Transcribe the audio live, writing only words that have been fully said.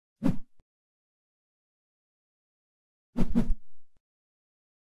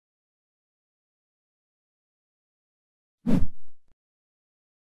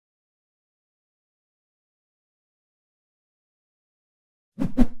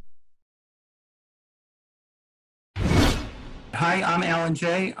Hi, I'm Alan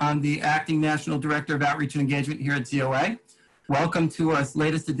Jay. I'm the Acting National Director of Outreach and Engagement here at ZOA. Welcome to our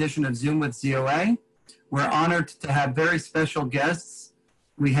latest edition of Zoom with ZOA. We're honored to have very special guests.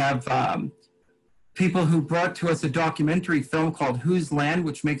 We have people who brought to us a documentary film called Whose Land,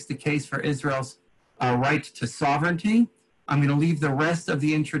 which makes the case for Israel's right to sovereignty. I'm going to leave the rest of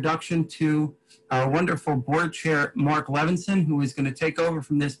the introduction to our wonderful board chair, Mark Levenson, who is going to take over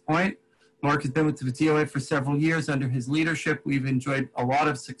from this point. Mark has been with the ZOA for several years. Under his leadership, we've enjoyed a lot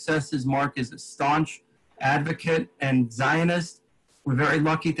of successes. Mark is a staunch advocate and Zionist. We're very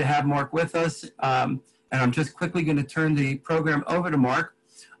lucky to have Mark with us. And I'm just quickly going to turn the program over to Mark.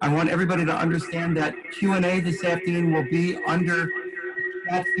 I want everybody to understand that Q&A this afternoon will be under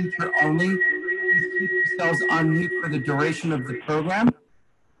that feature only. Please keep yourselves on mute for the duration of the program.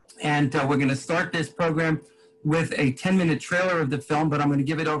 And we're going to start this program with a 10-minute trailer of the film, but I'm going to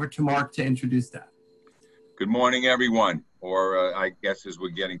give it over to Mark to introduce that. Good morning, everyone, or I guess as we're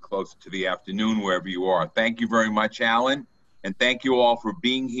getting close to the afternoon, wherever you are. Thank you very much, Alan, and thank you all for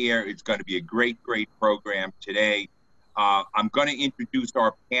being here. It's going to be a great program today. I'm going to introduce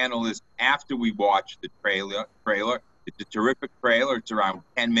our panelists after we watch the trailer. It's a terrific trailer. It's around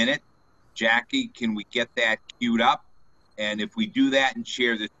 10 minutes. Jackie, can we get that queued up? And if we do that and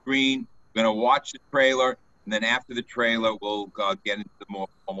share the screen, we're going to watch the trailer. And then after the trailer, we'll get into the more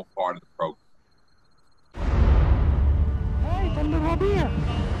formal part of the program. هاي تل الربيع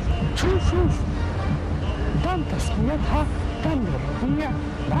شوف تم تسميتها تل الربيع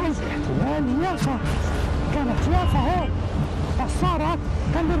بعد احتلال يافا كانت يافا هون بس صارت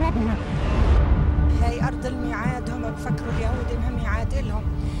تل الربيع. هاي أرض الميعاد. هم بفكروا اليهود إنها ميعاد إلهم،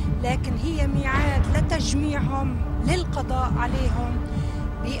 لكن هي ميعاد لتجميعهم للقضاء عليهم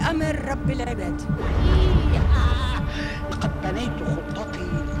بأمر رب العباد. لقد بنيت خطتي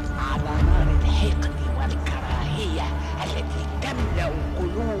على نار الحقد والكراهية التي تملأ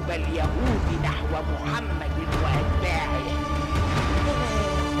قلوب اليهود نحو محمد وأتباعه.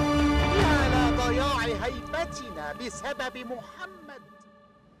 على ضياع هيبتنا بسبب محمد.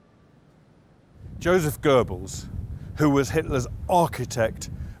 Joseph Goebbels, who was Hitler's architect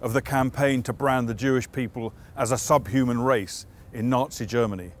of the campaign to brand the Jewish people as a subhuman race in Nazi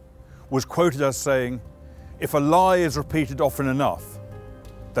Germany, was quoted as saying, "If a lie is repeated often enough,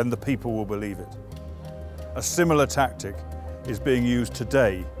 then the people will believe it." A similar tactic is being used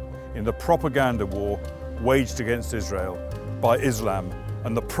today in the propaganda war waged against Israel by Islam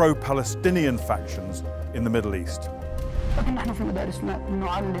and the pro-Palestinian factions in the Middle East. لكن نحن في مدارسنا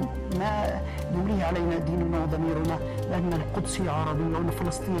نعلم ما يوليه علينا ديننا وضميرنا، لأن القدس عربية وأن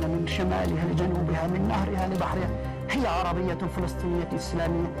فلسطين من شمالها لجنوبها من نهرها لبحرها هي عربية فلسطينية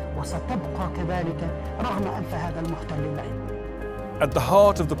إسلامية وستبقى كذلك رغم أنف هذا المحتل اللعين. At the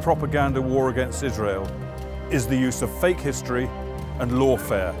heart of the propaganda war against Israel is the use of fake history and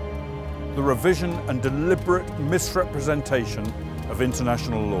lawfare, the revision and deliberate misrepresentation of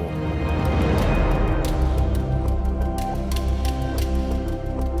international law.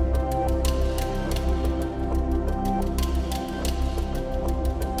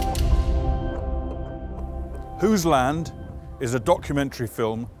 Whose Land is a documentary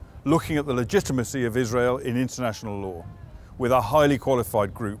film looking at the legitimacy of Israel in international law with a highly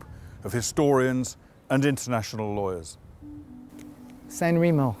qualified group of historians and international lawyers. San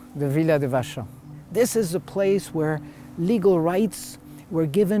Remo, the Villa de Vachon. This is a place where legal rights were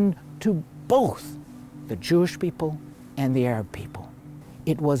given to both the Jewish people and the Arab people.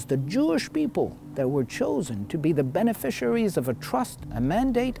 It was the Jewish people that were chosen to be the beneficiaries of a trust, a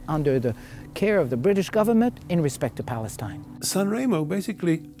mandate under the care of the British government in respect to Palestine. San Remo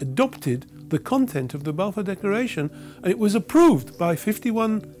basically adopted the content of the Balfour Declaration, and it was approved by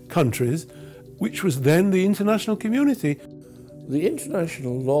 51 countries, which was then the international community. The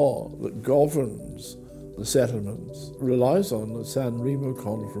international law that governs the settlements relies on the San Remo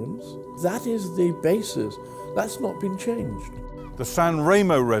Conference. That is the basis. That's not been changed. The San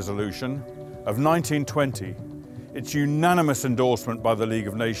Remo Resolution of 1920, its unanimous endorsement by the League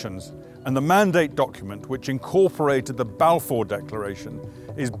of Nations, and the mandate document which incorporated the Balfour Declaration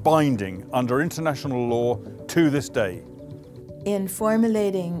is binding under international law to this day. In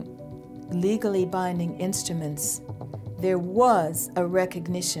formulating legally binding instruments, there was a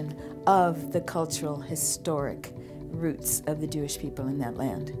recognition of the cultural, historic roots of the Jewish people in that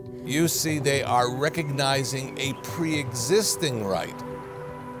land. You see, they are recognizing a pre-existing right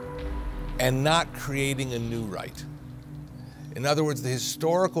and not creating a new right. In other words, the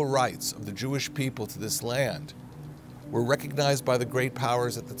historical rights of the Jewish people to this land were recognized by the great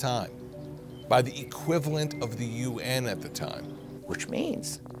powers at the time, by the equivalent of the UN at the time. Which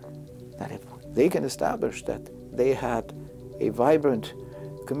means that if they can establish that they had a vibrant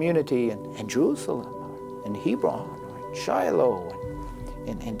community in Jerusalem, or in Hebron, or in Shiloh,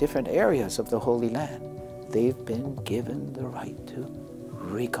 and in different areas of the Holy Land. They've been given the right to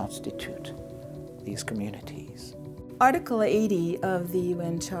reconstitute these communities. Article 80 of the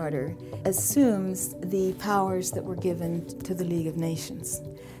UN Charter assumes the powers that were given to the League of Nations,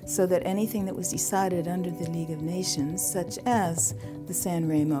 so that anything that was decided under the League of Nations, such as the San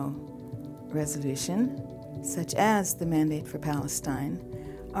Remo Resolution, such as the Mandate for Palestine,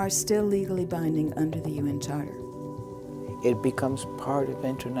 are still legally binding under the UN Charter. It becomes part of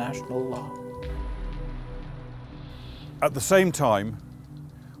international law. At the same time,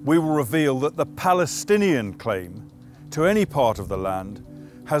 we will reveal that the Palestinian claim to any part of the land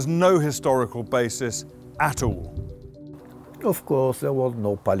has no historical basis at all. Of course, there was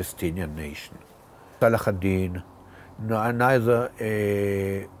no Palestinian nation. Salah ad-Din, neither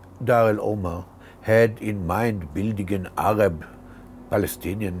Dar el-Omar had in mind building an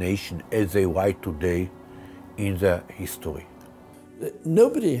Arab-Palestinian nation as they write today in their history.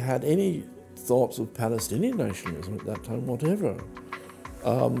 Nobody had any thoughts of Palestinian nationalism at that time, whatever,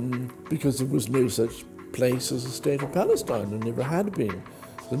 because there was no such place as a state of Palestine, and never had been.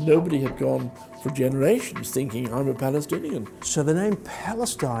 So nobody had gone for generations thinking, I'm a Palestinian. So the name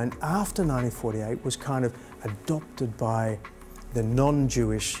Palestine after 1948 was kind of adopted by the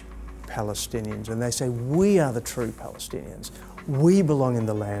non-Jewish Palestinians, and they say, we are the true Palestinians. We belong in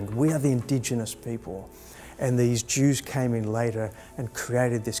the land. We are the indigenous people. And these Jews came in later and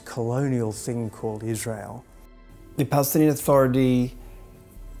created this colonial thing called Israel. The Palestinian Authority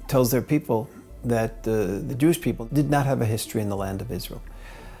tells their people that the Jewish people did not have a history in the land of Israel.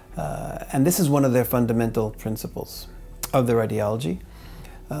 And this is one of their fundamental principles of their ideology.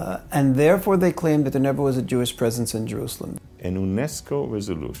 And therefore they claim that there never was a Jewish presence in Jerusalem. An UNESCO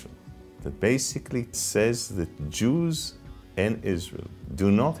resolution that basically says that Jews and Israel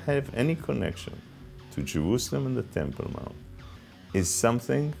do not have any connection to Jerusalem and the Temple Mount is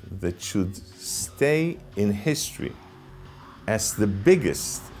something that should stay in history as the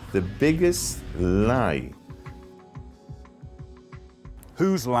biggest lie.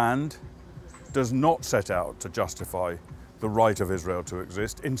 Whose land does not set out to justify the right of Israel to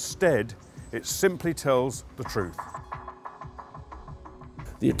exist. Instead, it simply tells the truth.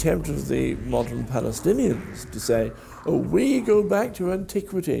 The attempt of the modern Palestinians to say, oh, we go back to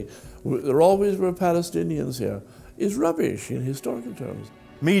antiquity, there always were Palestinians here, is rubbish in historical terms.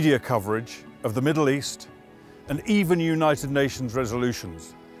 Media coverage of the Middle East and even United Nations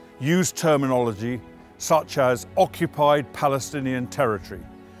resolutions use terminology such as occupied Palestinian territory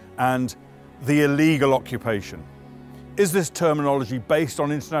and the illegal occupation. Is this terminology based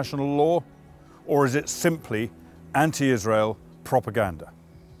on international law, or is it simply anti-Israel propaganda?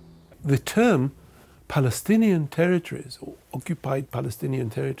 The term Palestinian territories, or occupied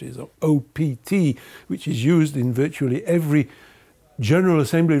Palestinian territories, or OPT, which is used in virtually every General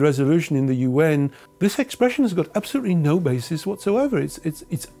Assembly resolution in the UN, this expression has got absolutely no basis whatsoever.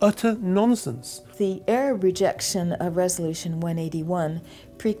 It's utter nonsense. The Arab rejection of Resolution 181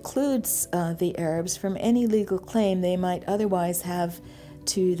 precludes the Arabs from any legal claim they might otherwise have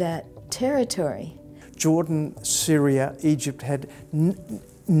to that territory. Jordan, Syria, Egypt had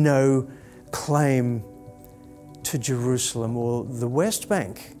no claim to Jerusalem or the West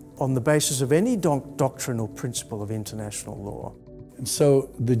Bank on the basis of any doctrinal principle of international law. And so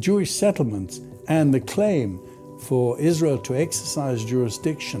the Jewish settlements and the claim for Israel to exercise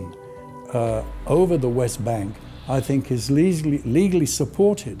jurisdiction over the West Bank, I think, is legally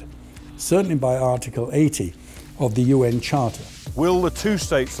supported, certainly by Article 80 of the UN Charter. Will the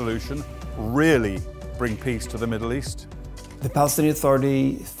two-state solution really bring peace to the Middle East? The Palestinian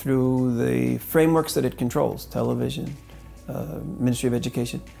Authority, through the frameworks that it controls, television, Ministry of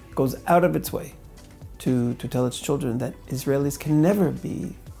Education, goes out of its way to tell its children that Israelis can never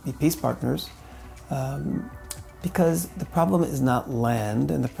be peace partners, because the problem is not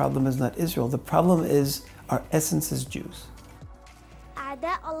land and the problem is not Israel. The problem is our essence as Jews.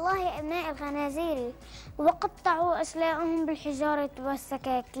 أعداء الله أبناء الخنازير وقطعوا أسلاءهم بالحجارة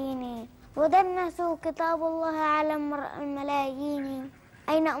والسكاكين ودنسوا كتاب الله على الملايين.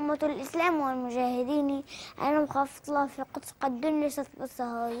 أين أمة الإسلام والمجاهدين؟ أين مخافة الله في القدس قد دنست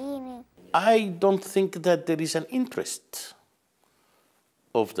بالصهايين. I don't think that there is an interest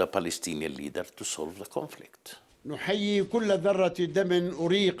of the Palestinian leader to solve the conflict. نحيي كل ذرة دم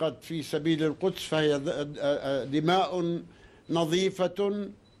أريقت في سبيل القدس، فهي دماء نظيفة،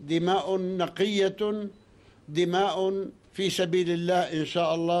 دماء نقية، دماء في سبيل الله إن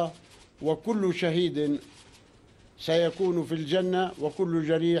شاء الله، وكل شهيد سيكون في الجنة وكل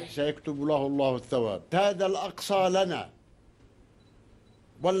جريح سيكتب له الله الثواب. هذا الأقصى لنا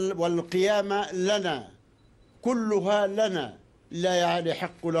والقيامة لنا، كلها لنا، لا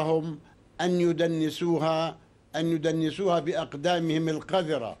يحق لهم أن يدنسوها بأقدامهم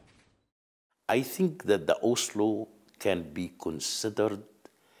القذرة. I think that the Oslo can be considered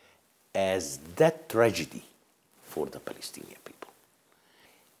as that tragedy for the Palestinian people.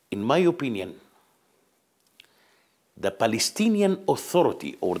 In my opinion, the Palestinian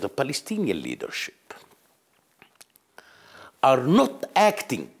Authority or the Palestinian leadership are not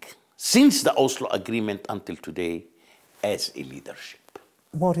acting since the Oslo Agreement until today as a leadership.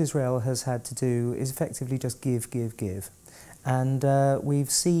 What Israel has had to do is effectively just give. And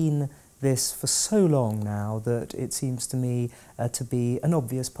we've seen this for so long now that it seems to me to be an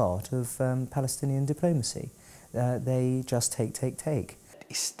obvious part of Palestinian diplomacy. They just take.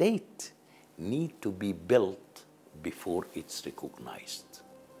 A state needs to be built before it's recognized.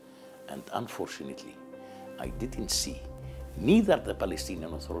 And unfortunately, I didn't see neither the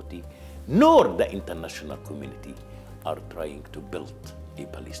Palestinian Authority nor the international community are trying to build a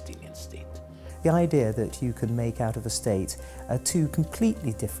Palestinian state. The idea that you can make out of a state two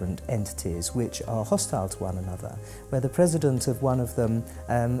completely different entities which are hostile to one another, where the president of one of them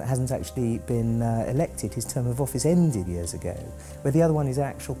hasn't actually been elected, his term of office ended years ago, where the other one is an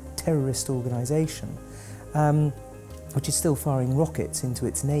actual terrorist organisation, which is still firing rockets into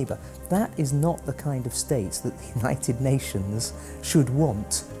its neighbour. That is not the kind of state that the United Nations should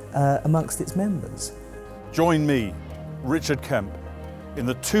want amongst its members. Join me, Richard Kemp, in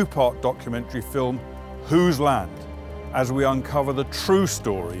the two-part documentary film Whose Land, as we uncover the true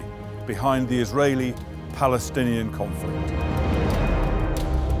story behind the Israeli-Palestinian conflict.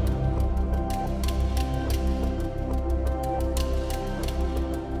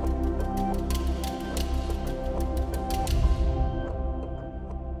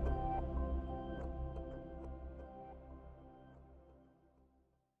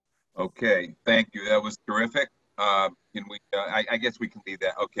 Okay, thank you. That was terrific. Can we? I guess we can leave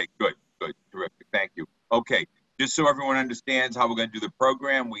that. Okay, good, terrific. Thank you. Okay, just so everyone understands how we're going to do the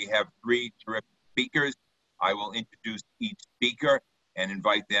program, we have 3 terrific speakers. I will introduce each speaker and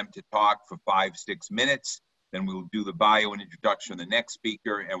invite them to talk for 5-6 minutes. Then we will do the bio and introduction of the next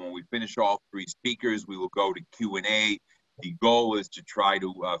speaker. And when we finish all 3 speakers, we will go to Q&A. The goal is to try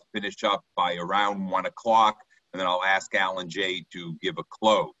to finish up by around 1 o'clock, and then I'll ask Alan J. to give a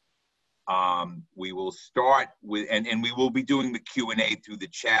close. We will start with, and we will be doing the Q&A through the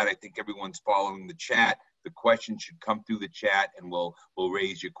chat. I think everyone's following the chat. The questions should come through the chat, and we'll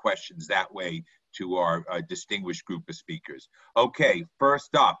raise your questions that way to our distinguished group of speakers. Okay,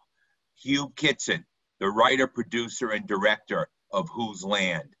 first up, Hugh Kitson, the writer, producer, and director of Whose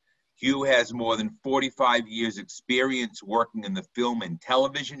Land. Hugh has more than 45 years experience working in the film and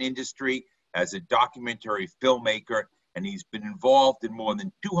television industry as a documentary filmmaker, and he's been involved in more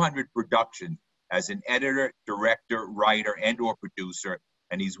than 200 productions as an editor, director, writer, and/or producer,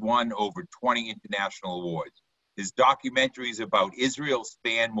 and he's won over 20 international awards. His documentaries about Israel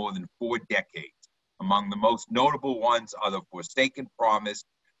span more than 4 decades. Among the most notable ones are The Forsaken Promise,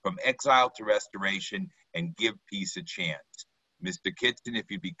 From Exile to Restoration, and Give Peace a Chance. Mr. Kitson, if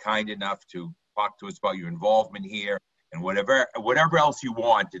you'd be kind enough to talk to us about your involvement here and whatever else you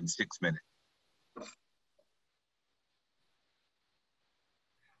want in 6 minutes.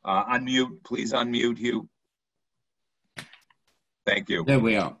 Unmute, please unmute, Hugh. Thank you. There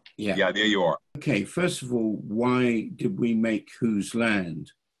we are. Yeah. Yeah, there you are. Okay, first of all, why did we make Whose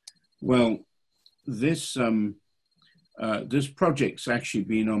Land? Well, this project's actually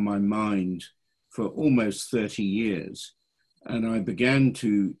been on my mind for almost 30 years. And I began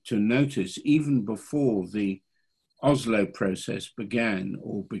to notice, even before the Oslo process began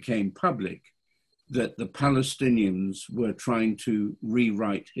or became public, that the Palestinians were trying to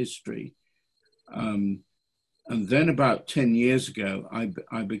rewrite history. And then about 10 years ago,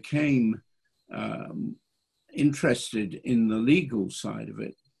 I became interested in the legal side of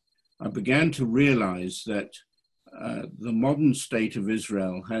it. I began to realize that the modern state of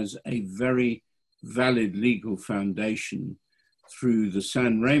Israel has a very valid legal foundation through the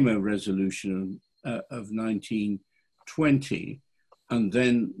San Remo resolution of 1920, and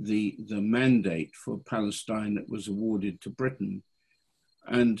then the mandate for Palestine that was awarded to Britain.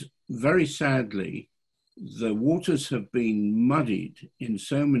 And very sadly, the waters have been muddied in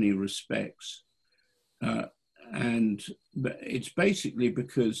so many respects. And it's basically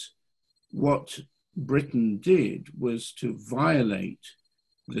because what Britain did was to violate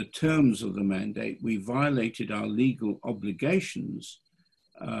the terms of the mandate. We violated our legal obligations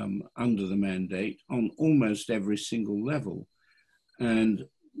under the mandate on almost every single level. And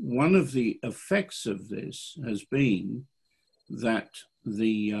one of the effects of this has been that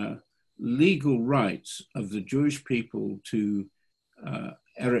the legal rights of the Jewish people to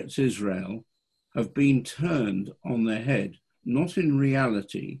Eretz Israel have been turned on their head, not in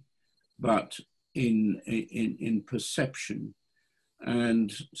reality, but in perception.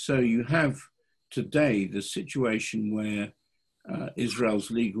 And so you have today the situation where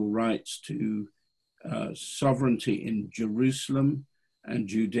Israel's legal rights to sovereignty in Jerusalem and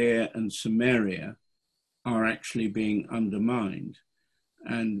Judea and Samaria are actually being undermined.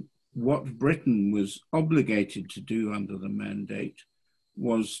 And what Britain was obligated to do under the mandate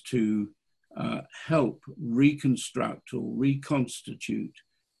was to help reconstruct or reconstitute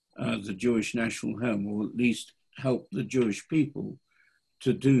the Jewish national home, or at least help the Jewish people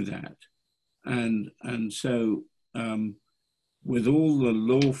to do that. And so with all the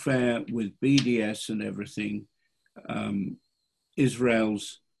lawfare, with BDS and everything,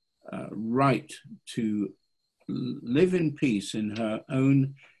 Israel's right to live in peace in her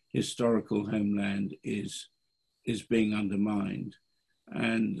own historical homeland is being undermined.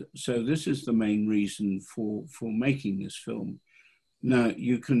 And so this is the main reason for making this film. Now,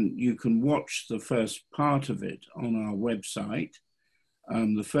 you can watch the first part of it on our website.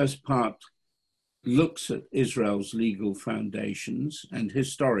 The first part looks at Israel's legal foundations, and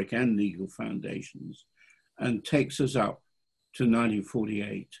historic and legal foundations, and takes us up to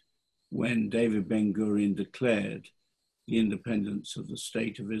 1948, when David Ben-Gurion declared the independence of the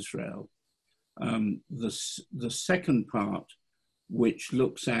State of Israel. The second part, which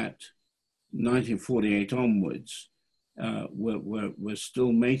looks at 1948 onwards, we're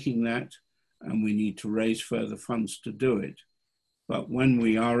still making that, and we need to raise further funds to do it. But when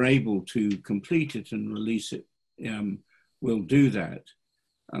we are able to complete it and release it, we'll do that.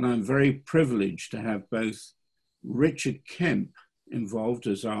 And I'm very privileged to have both Richard Kemp involved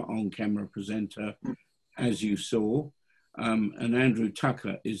as our on-camera presenter, as you saw, and Andrew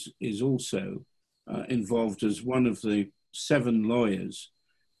Tucker is also involved as one of the 7 lawyers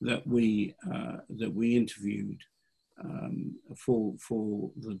that we interviewed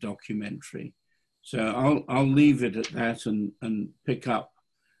for the documentary. So I'll leave it at that and pick up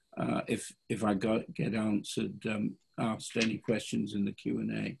if I get asked any questions in the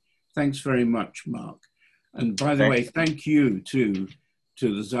Q&A. Thanks very much, Mark. And by the way, thank you to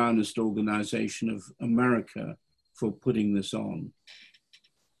the Zionist Organization of America for putting this on.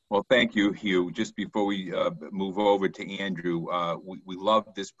 Well, thank you, Hugh. Just before we move over to Andrew, we love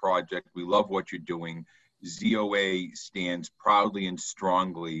this project. We love what you're doing. ZOA stands proudly and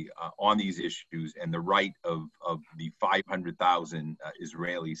strongly on these issues and the right of the 500,000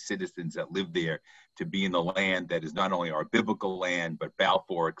 Israeli citizens that live there to be in the land that is not only our biblical land, but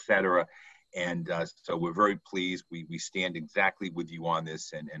Balfour, et cetera. And so we're very pleased. We stand exactly with you on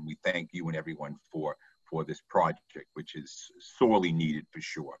this, and we thank you and everyone for this project, which is sorely needed for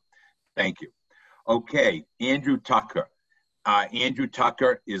sure. Thank you. Okay, Andrew Tucker. Andrew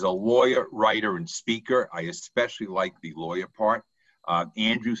Tucker is a lawyer, writer, and speaker. I especially like the lawyer part.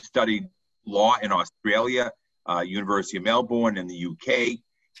 Andrew studied law in Australia, University of Melbourne in the UK.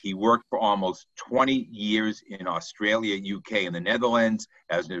 He worked for almost 20 years in Australia, UK, and the Netherlands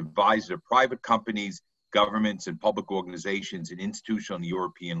as an advisor to private companies, governments, and public organizations in institutional and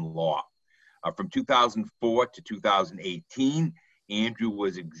European law. From 2004 to 2018, Andrew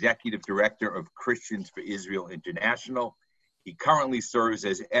was executive director of Christians for Israel International. He currently serves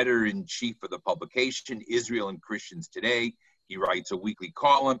as editor-in-chief of the publication Israel and Christians Today. He writes a weekly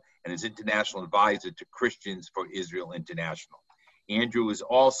column and is international advisor to Christians for Israel International. Andrew is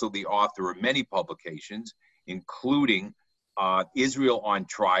also the author of many publications, including Israel on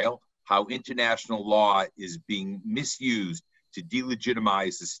Trial, How International Law is Being Misused to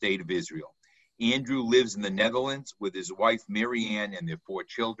Delegitimize the State of Israel. Andrew lives in the Netherlands with his wife, Marianne, and their 4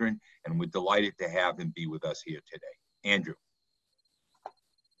 children, and we're delighted to have him be with us here today. Andrew.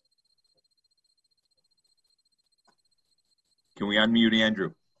 Can we unmute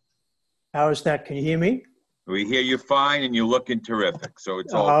Andrew? How is that? Can you hear me? We hear you fine, and you're looking terrific. So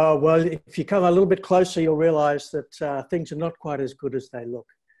it's all. Well, if you come a little bit closer, you'll realize that things are not quite as good as they look.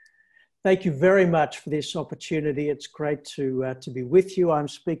 Thank you very much for this opportunity. It's great to be with you. I'm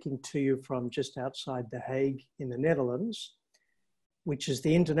speaking to you from just outside The Hague in the Netherlands, which is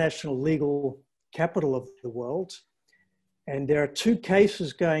the international legal capital of the world. And there are 2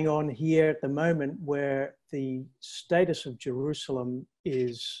 cases going on here at the moment where the status of Jerusalem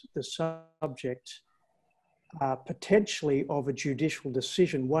is the subject potentially of a judicial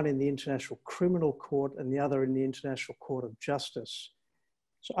decision, one in the International Criminal Court and the other in the International Court of Justice.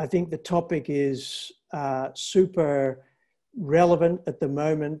 So I think the topic is super relevant at the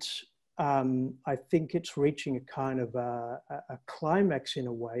moment. I think it's reaching a kind of a climax in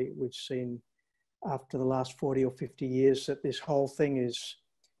a way. We've seen after the last 40 or 50 years that this whole thing is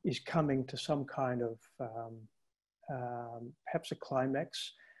coming to some kind of perhaps a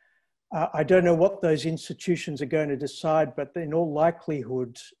climax. I don't know what those institutions are going to decide, but in all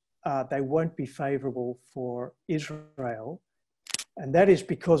likelihood, they won't be favorable for Israel. And that is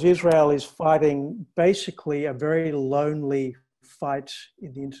because Israel is fighting basically a very lonely fight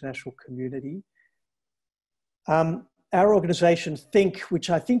in the international community. Our organization Think, which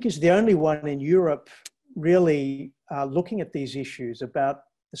I think is the only one in Europe really looking at these issues about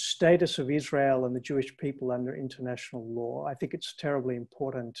the status of Israel and the Jewish people under international law. I think it's terribly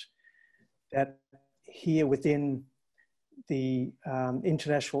important that here within the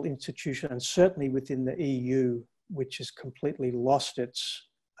international institution, and certainly within the EU, which has completely lost its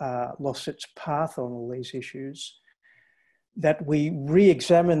path on all these issues, that we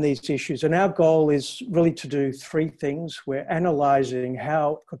re-examine these issues. And our goal is really to do three things. We're analysing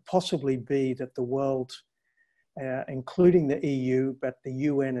how it could possibly be that the world, including the EU, but the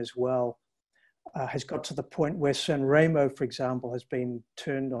UN as well, has got to the point where San Remo, for example, has been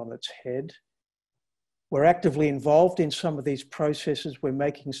turned on its head. We're actively involved in some of these processes. We're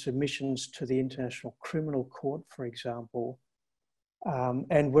making submissions to the International Criminal Court, for example.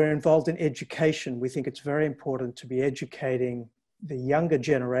 And we're involved in education. We think it's very important to be educating the younger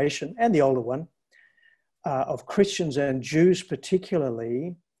generation and the older one of Christians and Jews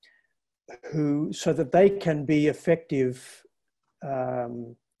particularly, so that they can be effective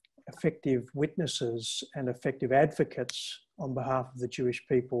witnesses and effective advocates on behalf of the Jewish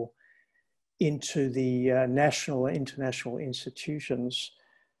people into the national and international institutions.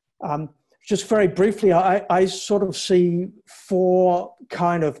 Just very briefly, I sort of see four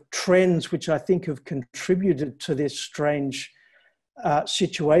kind of trends which I think have contributed to this strange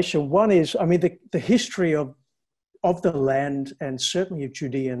situation. One is, I mean, the history of the land, and certainly of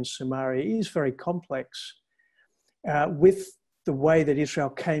Judea and Samaria, is very complex. With the way that Israel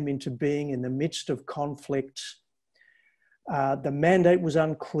came into being in the midst of conflict, the mandate was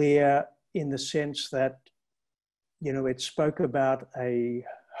unclear in the sense that, you know, it spoke about a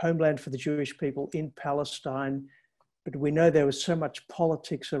homeland for the Jewish people in Palestine, but we know there was so much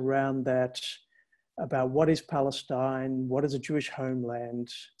politics around that, about what is Palestine, what is a Jewish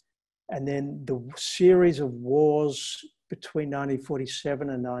homeland, and then the series of wars between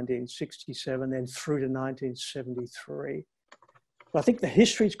 1947 and 1967, then through to 1973. So I think the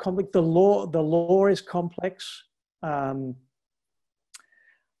history is complex, the law is complex.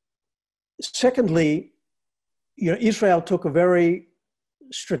 Secondly, you know, Israel took a very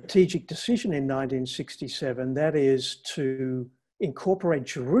strategic decision in 1967, that is to incorporate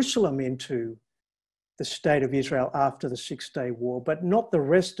Jerusalem into the state of Israel after the Six-Day War, but not the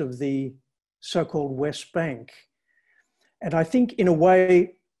rest of the so-called West Bank. And I think in a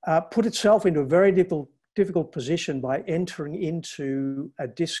way put itself into a very difficult position by entering into a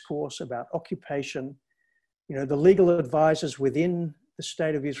discourse about occupation. You know, the legal advisors within the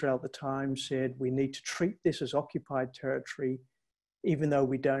state of Israel at the time said, we need to treat this as occupied territory, even though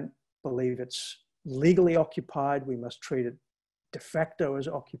we don't believe it's legally occupied, we must treat it de facto as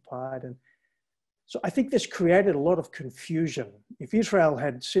occupied. And so I think this created a lot of confusion. If Israel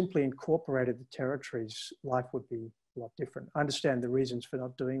had simply incorporated the territories, life would be a lot different. I understand the reasons for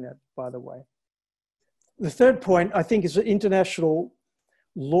not doing that, by the way. The third point, I think, is that international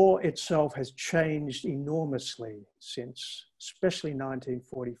law itself has changed enormously since, especially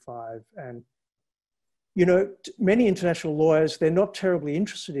 1945. And, you know, many international lawyers, they're not terribly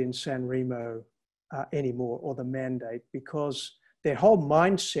interested in San Remo anymore, or the mandate, because their whole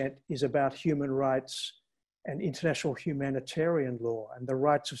mindset is about human rights and international humanitarian law and the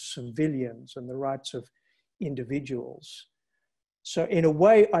rights of civilians and the rights of individuals. So in a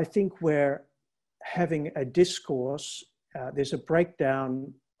way, I think we're having a discourse, there's a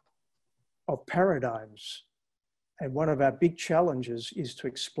breakdown of paradigms. And one of our big challenges is to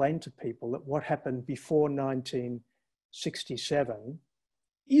explain to people that what happened before 1967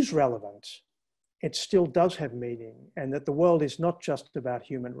 is relevant. It still does have meaning, and that the world is not just about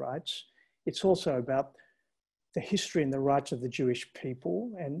human rights. It's also about the history and the rights of the Jewish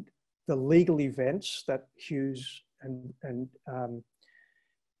people and the legal events that Hughes and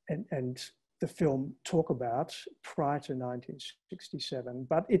the film talk about prior to 1967.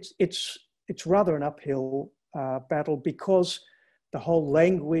 But it's rather an uphill battle, because the whole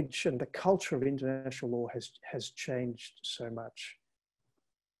language and the culture of international law has changed so much.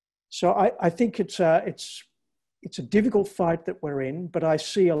 So I think it's a difficult fight that we're in, but I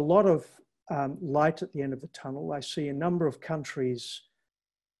see a lot of light at the end of the tunnel. I see a number of countries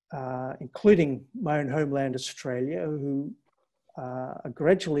including my own homeland, Australia, who are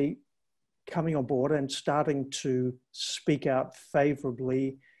gradually coming on board and starting to speak out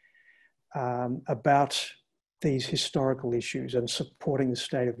favourably about these historical issues and supporting the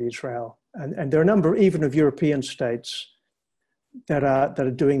state of Israel. And there are a number even of European states that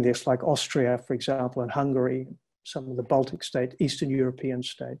are doing this, like Austria, for example, and Hungary, some of the Baltic states, Eastern European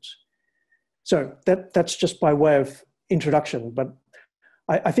states. So that's just by way of introduction, but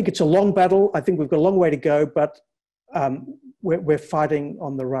I think it's a long battle. I think we've got a long way to go, but we're fighting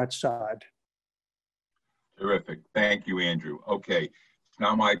on the right side. Terrific. Thank you, Andrew. Okay, it's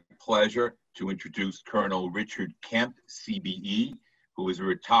now my pleasure to introduce Colonel Richard Kemp, CBE, who is a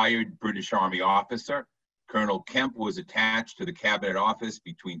retired British Army officer. Colonel Kemp was attached to the Cabinet Office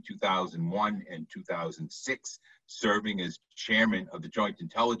between 2001 and 2006, serving as chairman of the Joint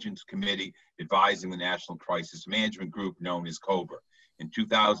Intelligence Committee advising the National Crisis Management Group, known as COBRA. In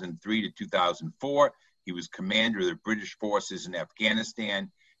 2003 to 2004, he was commander of the British forces in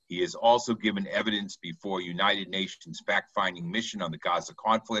Afghanistan. He has also given evidence before United Nations fact-finding mission on the Gaza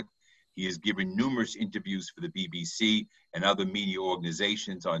conflict. He has given numerous interviews for the BBC and other media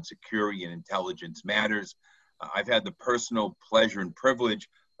organizations on security and intelligence matters. I've had the personal pleasure and privilege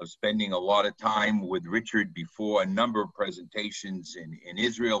of spending a lot of time with Richard before a number of presentations in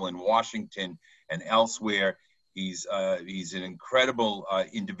Israel and Washington and elsewhere. He's an incredible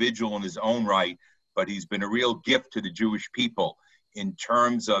individual in his own right, but he's been a real gift to the Jewish people in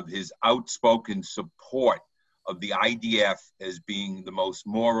terms of his outspoken support of the IDF as being the most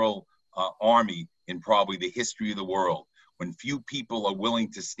moral army in probably the history of the world. When few people are willing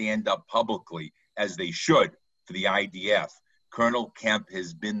to stand up publicly, as they should, for the IDF, Colonel Kemp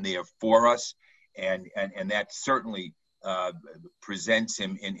has been there for us, and that certainly presents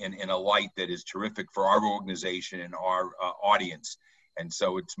him in a light that is terrific for our organization and our audience. And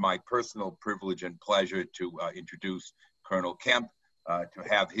so it's my personal privilege and pleasure to introduce Colonel Kemp, to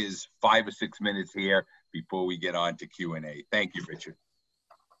have his 5 or 6 minutes here before we get on to Q&A. Thank you, Richard.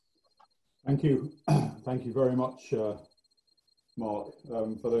 Thank you. Thank you very much, Mark,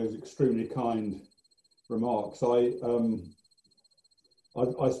 for those extremely kind remarks. I've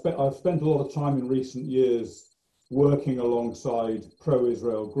spent a lot of time in recent years working alongside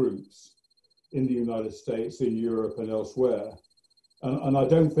pro-Israel groups in the United States, in Europe and elsewhere. And I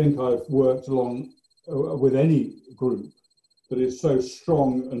don't think I've worked along with any group that is so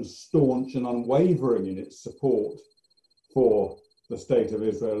strong and staunch and unwavering in its support for the state of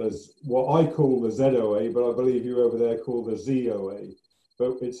Israel as what I call the ZOA, but I believe you over there call the ZOA.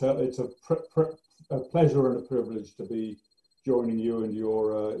 But it's a pleasure and a privilege to be joining you and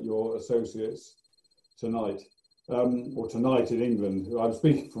your associates tonight, or tonight in England. I'm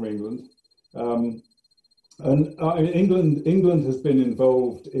speaking from England. England has been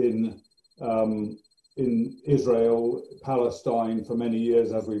involved in Israel, Palestine for many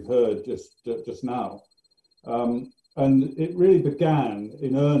years, as we've heard just now. And it really began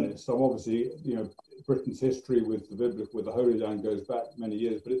in earnest. So obviously, Britain's history with the Holy Land goes back many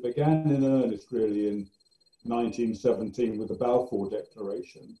years, but it began in earnest really in 1917 with the Balfour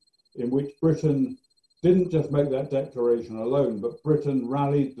Declaration, in which Britain didn't just make that declaration alone, but Britain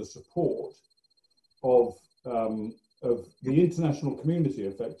rallied the support of the international community,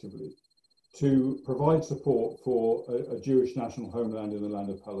 effectively, to provide support for a Jewish national homeland in the land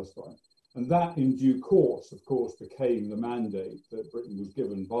of Palestine. And that, in due course, of course, became the mandate that Britain was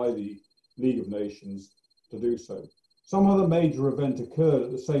given by the League of Nations to do so. Some other major event occurred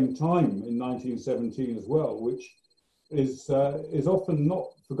at the same time in 1917 as well, which is often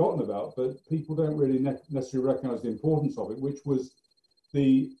not forgotten about, but people don't really necessarily recognize the importance of it, which was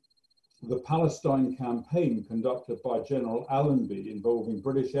the Palestine campaign conducted by General Allenby, involving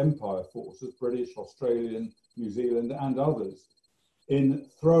British Empire forces, British, Australian, New Zealand, and others, in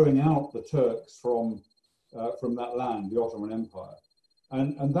throwing out the Turks from that land, the Ottoman Empire.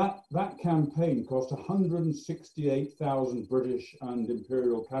 And that campaign cost 168,000 British and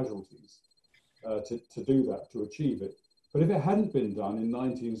imperial casualties to do that, to achieve it. But if it hadn't been done in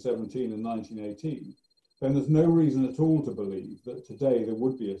 1917 and 1918, then there's no reason at all to believe that today there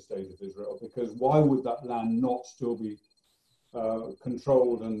would be a state of Israel, because why would that land not still be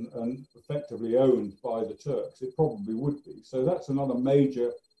controlled and effectively owned by the Turks? It probably would be. So that's another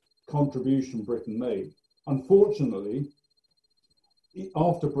major contribution Britain made. Unfortunately,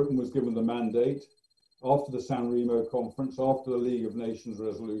 after Britain was given the mandate, after the San Remo conference, after the League of Nations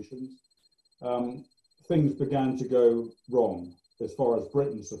resolutions, things began to go wrong as far as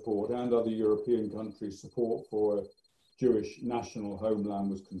Britain's support and other European countries' support for a Jewish national homeland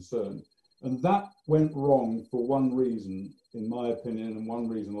was concerned. And that went wrong for one reason, in my opinion, and one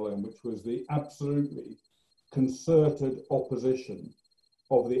reason alone, which was the absolutely concerted opposition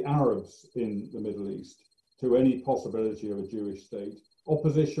of the Arabs in the Middle East to any possibility of a Jewish state.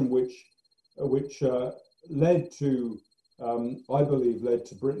 Opposition which led to, I believe, led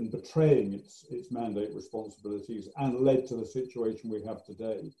to Britain betraying its mandate responsibilities and led to the situation we have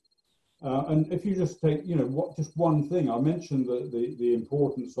today. And if you just take, just one thing, I mentioned the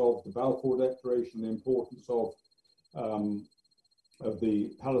importance of the Balfour Declaration, the importance of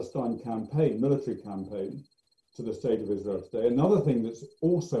the Palestine campaign, military campaign, to the state of Israel today. Another thing that's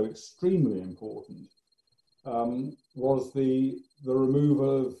also extremely important was the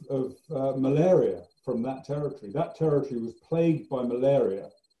removal of malaria from that territory. That territory was plagued by malaria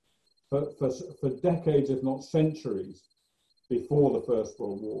for decades, if not centuries, before the First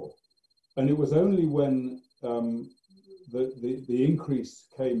World War. And it was only when the increase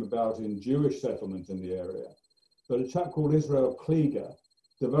came about in Jewish settlement in the area that a chap called Israel Klieger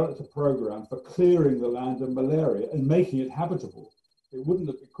developed a program for clearing the land of malaria and making it habitable. It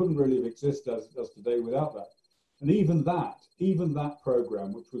couldn't really have existed as it does today without that. And even that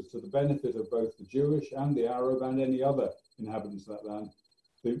program, which was to the benefit of both the Jewish and the Arab and any other inhabitants of that land,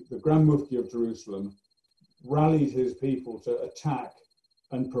 the Grand Mufti of Jerusalem rallied his people to attack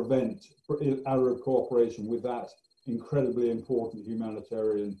and prevent Arab cooperation with that incredibly important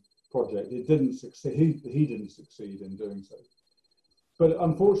humanitarian project. It didn't succeed. He didn't succeed in doing so. But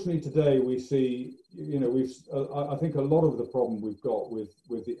unfortunately today we see, I think a lot of the problem we've got with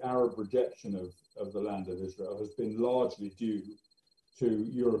the Arab rejection of the land of Israel has been largely due to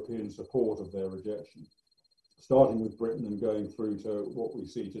European support of their rejection, starting with Britain and going through to what we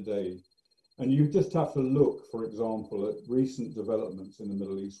see today. And you just have to look, for example, at recent developments in the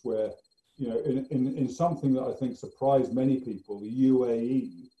Middle East where, in something that I think surprised many people, the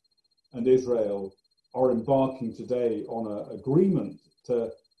UAE and Israel are embarking today on an agreement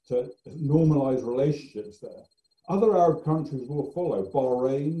to normalize relationships there. Other Arab countries will follow.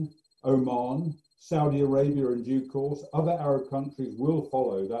 Bahrain, Oman, Saudi Arabia in due course. Other Arab countries will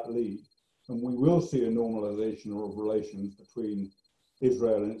follow that lead. And we will see a normalization of relations between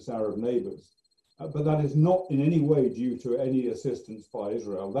Israel and its Arab neighbors. But that is not in any way due to any assistance by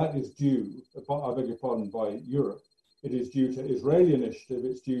Israel. That is due, I beg your pardon, by Europe. It is due to Israeli initiative,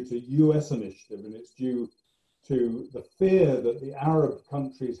 it's due to US initiative, and it's due to the fear that the Arab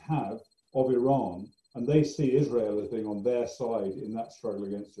countries have of Iran, and they see Israel as being on their side in that struggle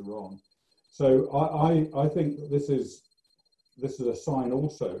against Iran. So I think that this is a sign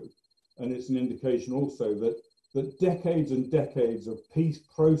also, and it's an indication also that decades and decades of peace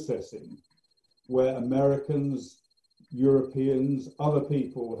processing, where Americans, Europeans, other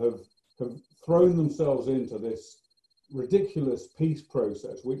people have thrown themselves into this ridiculous peace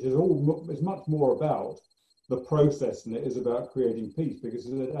process, which is much more about the process than it is about creating peace, because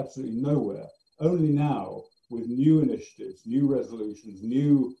it is absolutely nowhere. Only now, with new initiatives, new resolutions,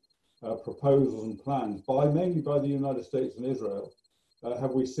 new proposals and plans, mainly by the United States and Israel,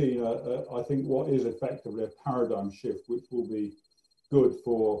 have we seen, I think, what is effectively a paradigm shift, which will be good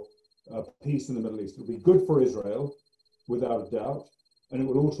for peace in the Middle East. It will be good for Israel, without a doubt, and it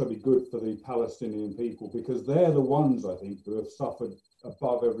will also be good for the Palestinian people, because they're the ones, I think, who have suffered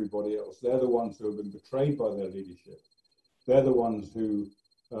above everybody else. They're the ones who have been betrayed by their leadership. They're the ones who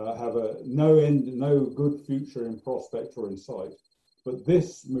have no good future in prospect or in sight. But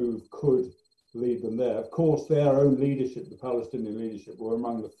this move could lead them there. Of course, their own leadership, the Palestinian leadership, were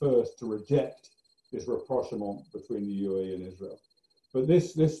among the first to reject this rapprochement between the UAE and Israel. But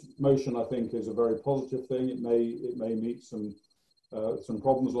this motion, I think, is a very positive thing. It may meet some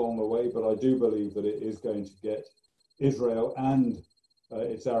problems along the way, but I do believe that it is going to get Israel and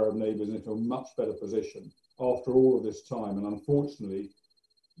its Arab neighbors into a much better position after all of this time. And unfortunately,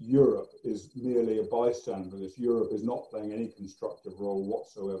 Europe is merely a bystander in this. Europe is not playing any constructive role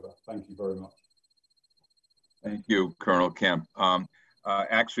whatsoever. Thank you very much. Thank you, Colonel Kemp.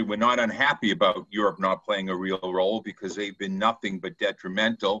 Actually, we're not unhappy about Europe not playing a real role, because they've been nothing but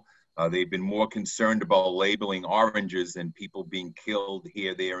detrimental. They've been more concerned about labeling oranges than people being killed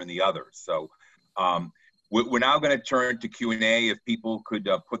here, there, and the other. So we're now going to turn to Q&A. If people could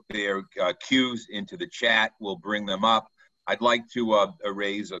put their cues into the chat, we'll bring them up. I'd like to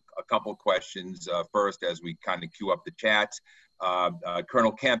raise a couple questions first as we kind of queue up the chats.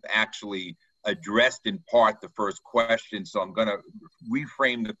 Colonel Kemp actually addressed in part the first question, so I'm going to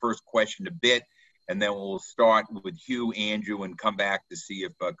reframe the first question a bit, and then we'll start with Hugh, Andrew, and come back to see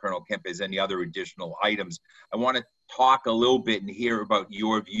if Colonel Kemp has any other additional items. I want to talk a little bit and hear about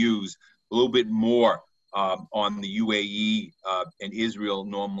your views a little bit more on the UAE and Israel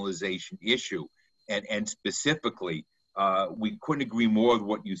normalization issue. And specifically, we couldn't agree more with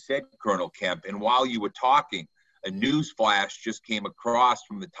what you said, Colonel Kemp. And while you were talking, a news flash just came across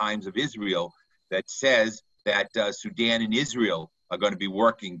from the Times of Israel that says that Sudan and Israel are going to be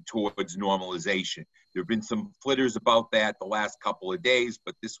working towards normalization. There have been some flitters about that the last couple of days,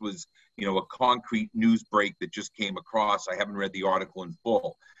 but this was, you know, a concrete news break that just came across. I haven't read the article in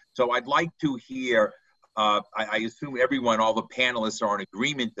full. So I'd like to hear, I assume everyone, all the panelists are in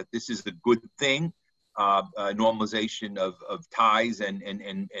agreement that this is a good thing, normalization of ties and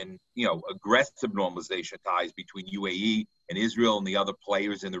you know, aggressive normalization of ties between UAE and Israel and the other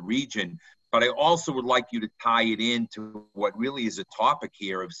players in the region. But I also would like you to tie it into what really is a topic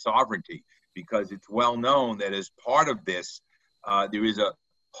here of sovereignty, because it's well known that as part of this, there is a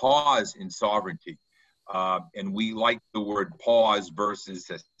pause in sovereignty. And we like the word pause versus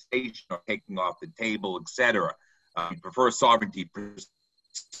cessation or taking off the table, etc. We prefer sovereignty,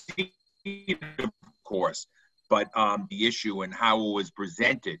 of course, but the issue and how it was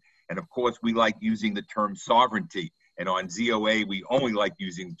presented. And of course, we like using the term sovereignty. And on ZOA, we only like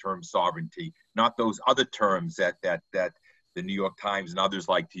using the term sovereignty, not those other terms that the New York Times and others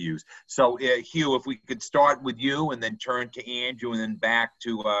like to use. So Hugh, if we could start with you and then turn to Andrew and then back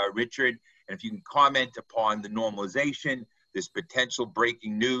to Richard. And if you can comment upon the normalization, this potential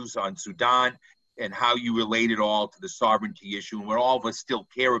breaking news on Sudan, and how you relate it all to the sovereignty issue and what all of us still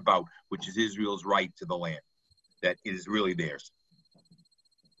care about, which is Israel's right to the land that is really theirs.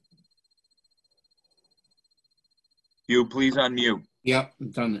 Hugh, please unmute. Yep,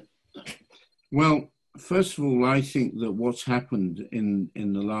 done it. Well, first of all, I think that what's happened in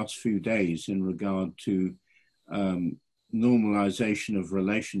the last few days in regard to normalization of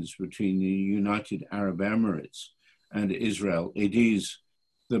relations between the United Arab Emirates and Israel, it is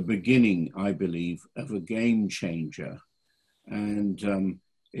the beginning, I believe, of a game changer. And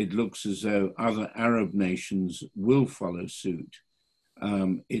it looks as though other Arab nations will follow suit.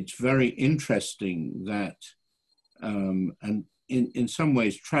 It's very interesting that, and in some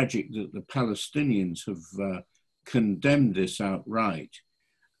ways tragic, that the Palestinians have condemned this outright.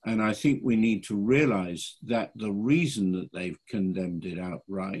 And I think we need to realize that the reason that they've condemned it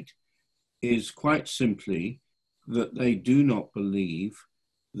outright is quite simply that they do not believe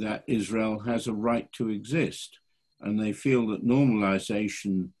that Israel has a right to exist. And they feel that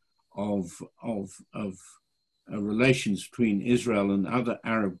normalization of relations between Israel and other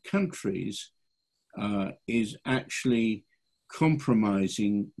Arab countries is actually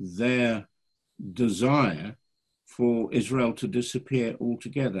compromising their desire for Israel to disappear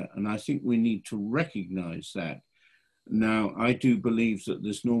altogether. And I think we need to recognize that. Now, I do believe that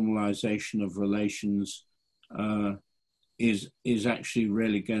this normalization of relations is actually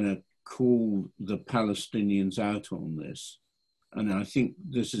really going to call the Palestinians out on this. And I think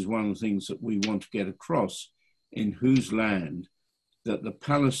this is one of the things that we want to get across, in whose land that the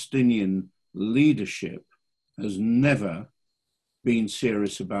Palestinian leadership has never been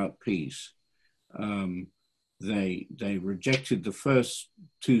serious about peace. They rejected the first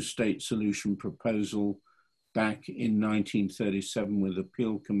two-state solution proposal back in 1937 with the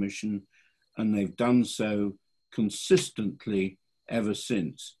Peel Commission, and they've done so consistently ever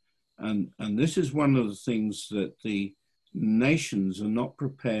since. And this is one of the things that the nations are not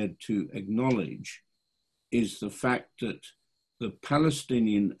prepared to acknowledge, is the fact that the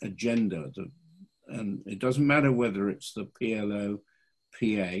Palestinian agenda, and it doesn't matter whether it's the PLO,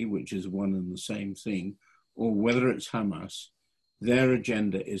 PA, which is one and the same thing, or whether it's Hamas, their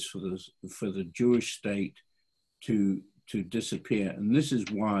agenda is for the Jewish state to disappear. And this is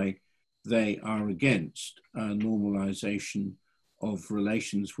why they are against normalization of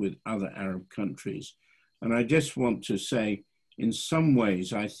relations with other Arab countries. And I just want to say, in some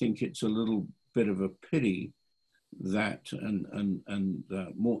ways, I think it's a little bit of a pity that, and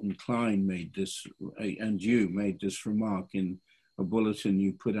Morton Klein made this, and you made this remark in a bulletin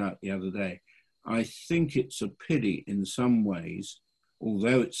you put out the other day. I think it's a pity in some ways,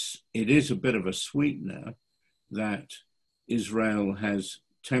 although it is a bit of a sweetener, that Israel has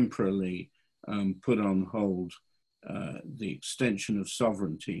temporarily put on hold the extension of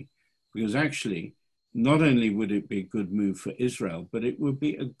sovereignty, because actually, not only would it be a good move for Israel, but it would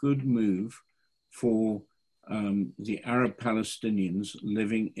be a good move for the Arab Palestinians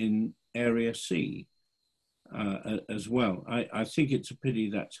living in Area C as well. I think it's a pity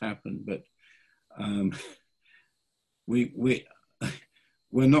that's happened, but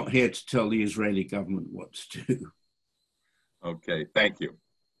we're not here to tell the Israeli government what to do. Okay, thank you.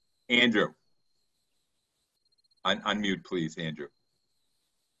 Andrew. Unmute, please, Andrew.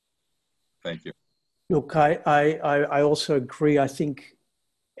 Thank you. Look, I also agree. I think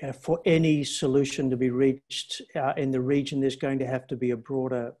for any solution to be reached in the region, there's going to have to be a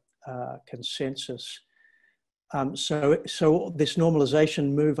broader consensus. So this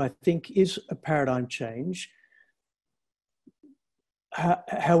normalization move, I think, is a paradigm change.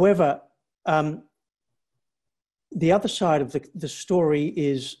 However, the other side of the story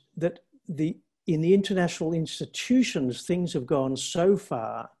is that in the international institutions, things have gone so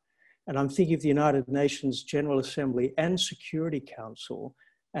far, and I'm thinking of the United Nations General Assembly and Security Council,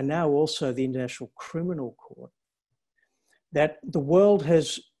 and now also the International Criminal Court, that the world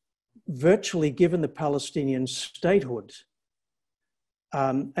has virtually given the Palestinians statehood.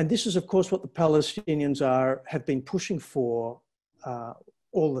 And this is, of course, what the Palestinians have been pushing for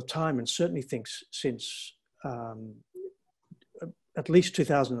all the time, and certainly since at least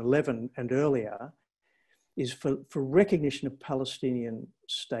 2011 and earlier, is for recognition of Palestinian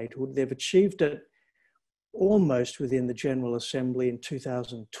statehood. They've achieved it almost within the General Assembly in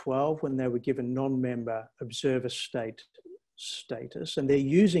 2012 when they were given non-member observer state status, and they're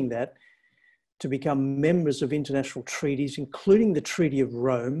using that to become members of international treaties, including the Treaty of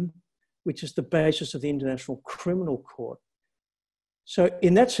Rome, which is the basis of the International Criminal Court. So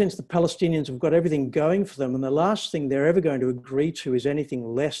in that sense, the Palestinians have got everything going for them, and the last thing they're ever going to agree to is anything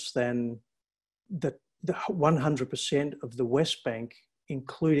less than the 100% of the West Bank,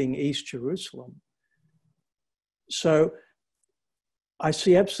 including East Jerusalem. So I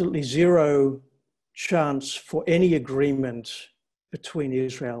see absolutely zero chance for any agreement between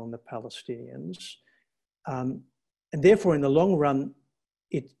Israel and the Palestinians. And therefore, in the long run,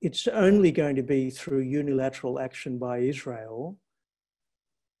 it's only going to be through unilateral action by Israel,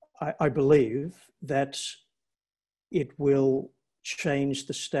 I believe, that it will change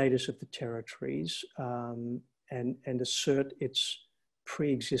the status of the territories and assert its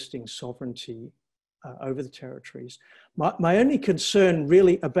pre-existing sovereignty over the territories. My only concern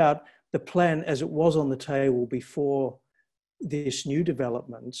really about the plan as it was on the table before this new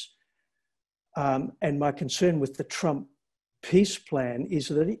development, and my concern with the Trump peace plan, is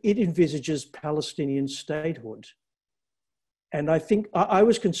that it envisages Palestinian statehood. And I think I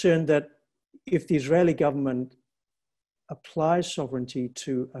was concerned that if the Israeli government applies sovereignty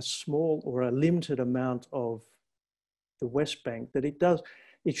to a small or a limited amount of the West Bank, that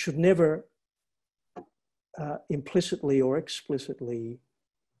it should never implicitly or explicitly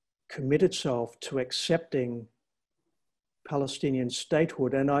commit itself to accepting Palestinian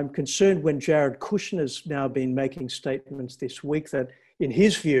statehood. And I'm concerned when Jared Kushner's now been making statements this week that, in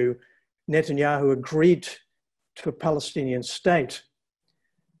his view, Netanyahu agreed to a Palestinian state.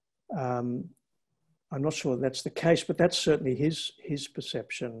 I'm not sure that's the case, but that's certainly his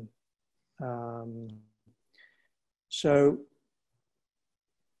perception. So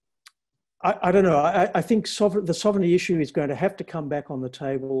I don't know. I think the sovereignty issue is going to have to come back on the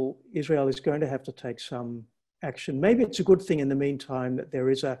table. Israel is going to have to take some action. Maybe it's a good thing in the meantime that there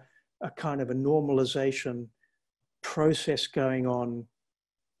is a kind of a normalization process going on,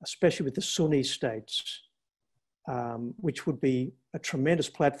 especially with the Sunni states, which would be a tremendous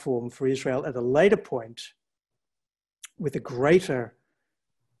platform for Israel at a later point with a greater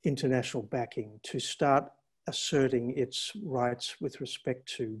international backing to start asserting its rights with respect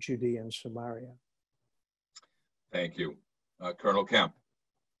to Judea and Samaria. Thank you. Colonel Kemp.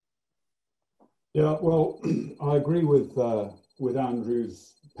 Yeah, well, I agree with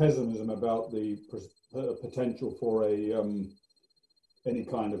Andrew's pessimism about the potential for any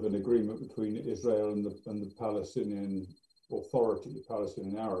kind of an agreement between Israel and the Palestinian Authority, the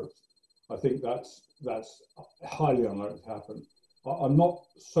Palestinian Arabs. I think that's highly unlikely to happen. I'm not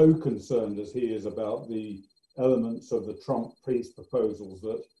so concerned as he is about the elements of the Trump peace proposals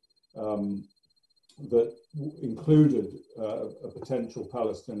that included a potential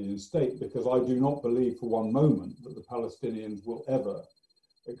Palestinian state, because I do not believe for one moment that the Palestinians will ever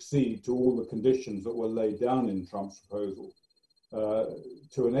accede to all the conditions that were laid down in Trump's proposal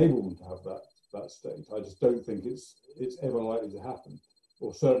to enable them to have that state. I just don't think it's ever likely to happen,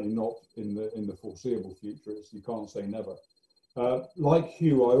 or certainly not in the foreseeable future. You can't say never. Like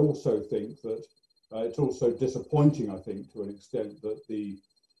Hugh, I also think that it's also disappointing, I think, to an extent, that the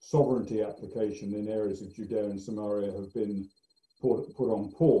sovereignty application in areas of Judea and Samaria have been put on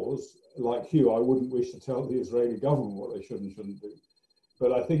pause. Like Hugh, I wouldn't wish to tell the Israeli government what they should and shouldn't do.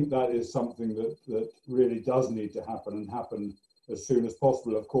 But I think that is something that really does need to happen, and happen as soon as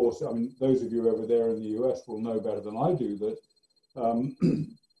possible. Of course, I mean, those of you over there in the US will know better than I do that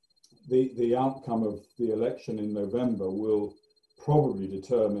the outcome of the election in November will probably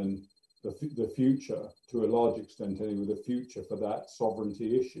determine the future, to a large extent anyway, the future for that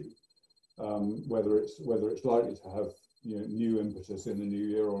sovereignty issue. whether it's likely to have new impetus in the new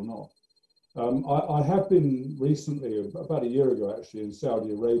year or not. I have been recently, about a year ago actually, in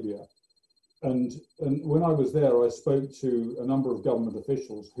Saudi Arabia, and when I was there, I spoke to a number of government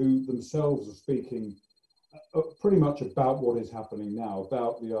officials who themselves are speaking pretty much about what is happening now,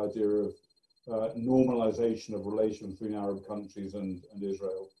 about the idea of normalization of relations between Arab countries and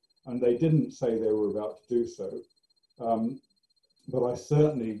Israel. And they didn't say they were about to do so. But I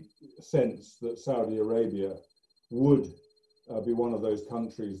certainly sense that Saudi Arabia would be one of those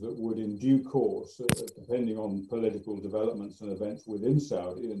countries that would, in due course, depending on political developments and events within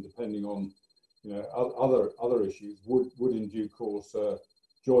Saudi, and depending on other issues, would in due course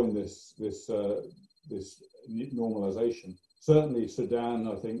join this normalization. Certainly, Sudan,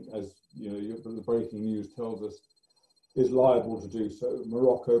 I think, as the breaking news tells us, is liable to do so.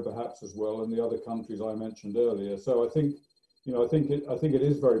 Morocco, perhaps as well, and the other countries I mentioned earlier. So I think it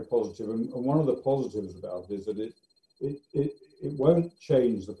is very positive, and one of the positives about it is that it won't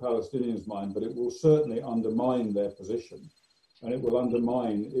change the Palestinians' mind, but it will certainly undermine their position, and it will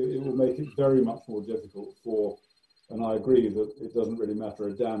make it very much more difficult for. And I agree that it doesn't really matter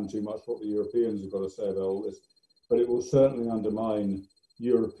a damn too much what the Europeans have got to say about all this, but it will certainly undermine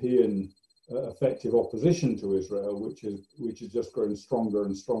European effective opposition to Israel, which is just growing stronger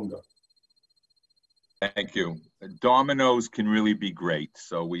and stronger. Thank you. Dominoes can really be great,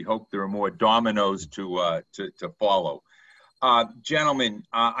 so we hope there are more dominoes to follow. Gentlemen,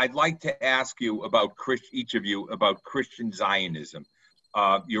 I'd like to ask you about each of you about Christian Zionism.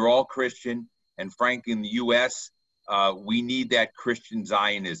 You're all Christian, and frankly, in the U.S., we need that Christian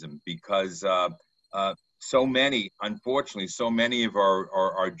Zionism because unfortunately, so many of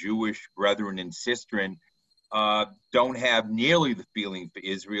our Jewish brethren and sistren don't have nearly the feeling for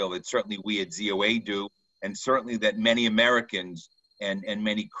Israel that certainly we at ZOA do, and certainly that many Americans and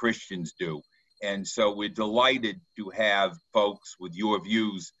many Christians do. And so we're delighted to have folks with your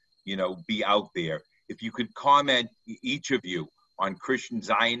views, be out there. If you could comment, each of you, on Christian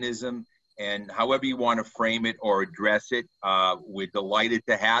Zionism, and however you want to frame it or address it, we're delighted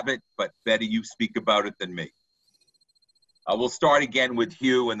to have it, but better you speak about it than me. We'll start again with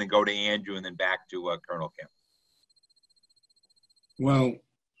Hugh and then go to Andrew and then back to Colonel Kemp. Well,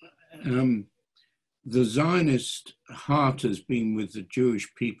 the Zionist heart has been with the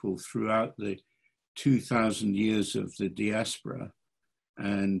Jewish people throughout the 2,000 years of the diaspora,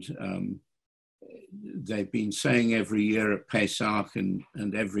 and they've been saying every year at Pesach and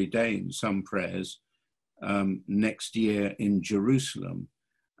every day in some prayers, next year in Jerusalem.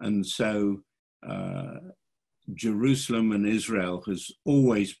 And so Jerusalem and Israel has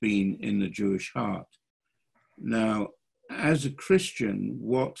always been in the Jewish heart. Now, as a Christian,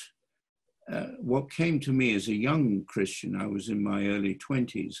 what came to me as a young Christian, I was in my early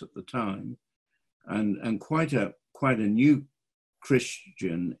 20s at the time, and quite a new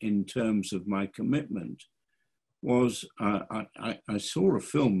Christian in terms of my commitment, was I saw a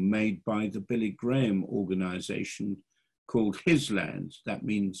film made by the Billy Graham organization called His Land. That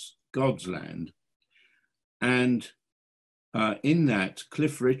means God's land. And in that,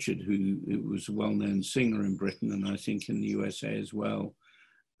 Cliff Richard, who was a well-known singer in Britain and I think in the USA as well,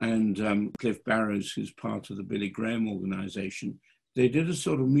 and Cliff Barrows, who's part of the Billy Graham organization, they did a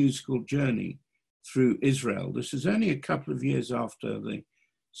sort of musical journey through Israel. This is only a couple of years after the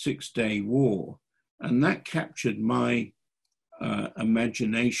Six-Day War, and that captured my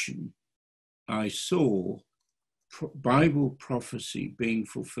imagination. I saw Bible prophecy being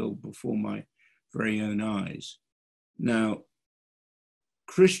fulfilled before my very own eyes. Now,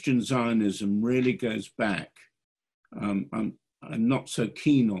 Christian Zionism really goes back. I'm not so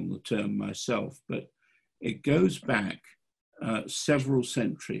keen on the term myself, but it goes back several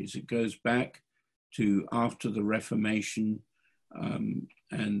centuries. It goes back to after the Reformation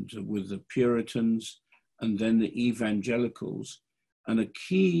and with the Puritans and then the evangelicals. And a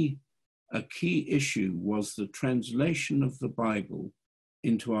key issue was the translation of the Bible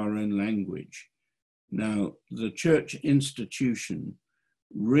into our own language. Now, the church institution,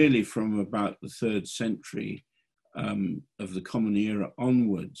 really from about the 3rd century of the Common Era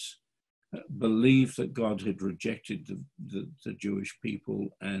onwards, believed that God had rejected the Jewish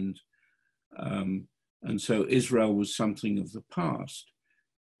people, and so Israel was something of the past.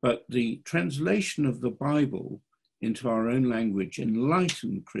 But the translation of the Bible into our own language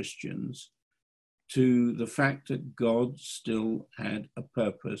enlightened Christians to the fact that God still had a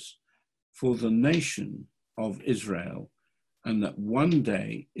purpose for the nation of Israel, and that one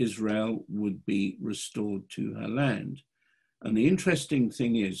day Israel would be restored to her land. And the interesting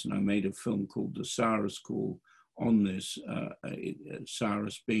thing is, and I made a film called The Cyrus Call on this,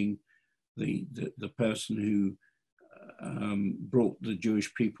 Cyrus being the person who brought the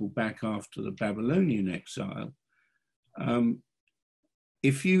Jewish people back after the Babylonian exile.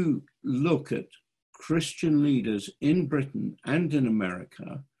 If you look at Christian leaders in Britain and in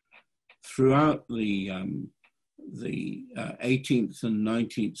America throughout the 18th and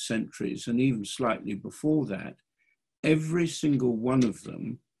 19th centuries, and even slightly before that, every single one of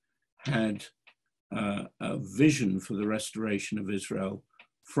them had a vision for the restoration of Israel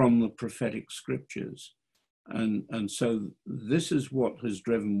from the prophetic scriptures. And so this is what has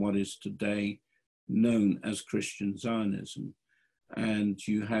driven what is today known as Christian Zionism. And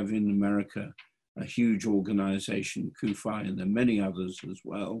you have in America a huge organization, CUFI, and there are many others as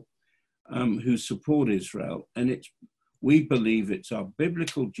well, who support Israel. And we believe it's our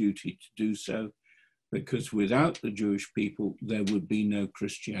biblical duty to do so, because without the Jewish people, there would be no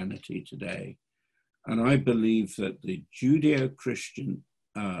Christianity today. And I believe that the Judeo-Christian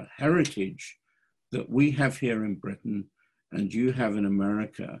heritage that we have here in Britain and you have in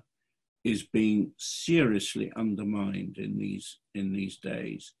America is being seriously undermined in these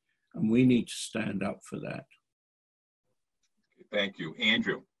days. And we need to stand up for that. Thank you.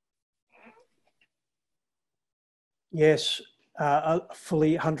 Andrew. Yes, I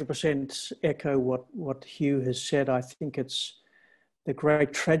fully 100% echo what Hugh has said. I think it's the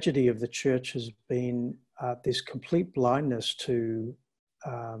great tragedy of the church has been this complete blindness to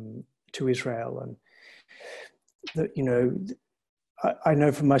Israel. And I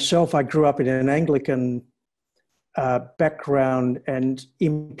know for myself, I grew up in an Anglican background, and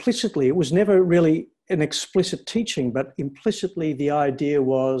implicitly, it was never really an explicit teaching, but implicitly the idea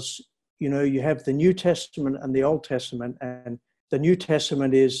was, you have the New Testament and the Old Testament, and the New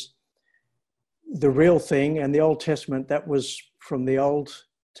Testament is the real thing, and the Old Testament, that was from the old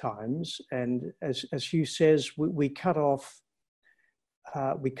times. And as Hugh says, we cut off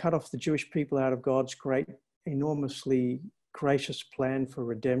the Jewish people out of God's great, enormously gracious plan for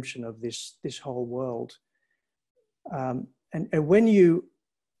redemption of this whole world. And when you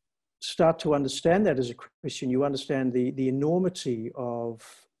start to understand that as a Christian, you understand the enormity of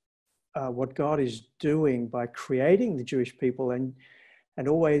what God is doing by creating the Jewish people and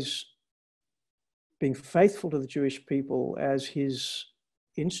always being faithful to the Jewish people as his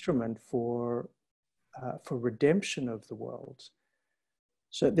instrument for redemption of the world.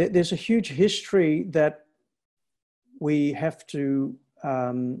 So there's a huge history that we have to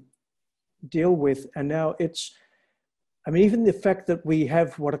deal with. And now even the fact that we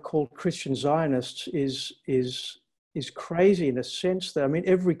have what are called Christian Zionists is crazy in a sense that,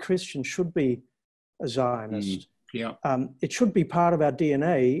 every Christian should be a Zionist. Yeah. It should be part of our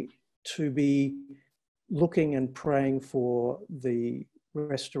DNA to be looking and praying for the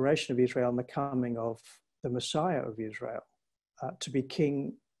restoration of Israel and the coming of the Messiah of Israel, to be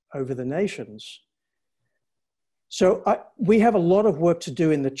king over the nations. So we have a lot of work to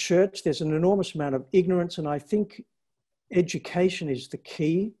do in the church. There's an enormous amount of ignorance, and I think education is the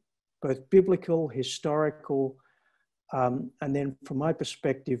key, both biblical, historical, and then from my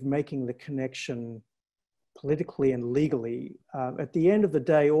perspective, making the connection politically and legally. At the end of the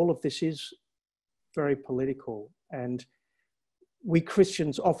day, all of this is very political, and we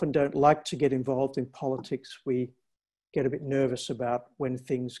Christians often don't like to get involved in politics. We get a bit nervous about when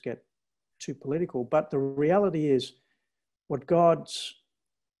things get too political. But the reality is, what God's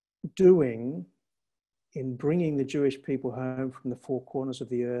doing in bringing the Jewish people home from the four corners of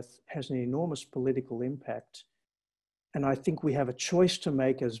the earth has an enormous political impact. And I think we have a choice to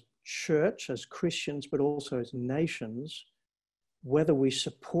make as church, as Christians, but also as nations, whether we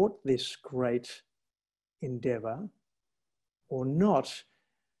support this great endeavor or not.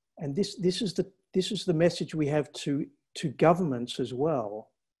 And this is the message we have to governments as well.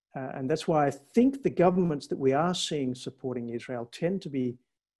 And that's why I think the governments that we are seeing supporting Israel tend to be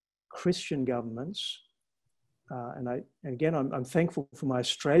Christian governments. And again, I'm thankful for my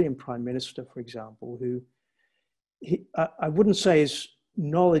Australian Prime Minister, for example, who I wouldn't say his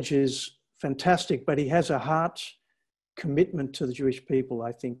knowledge is fantastic, but he has a heart commitment to the Jewish people,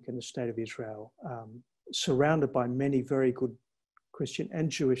 I think, in the state of Israel, surrounded by many very good Christian and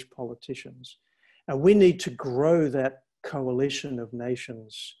Jewish politicians. And we need to grow that coalition of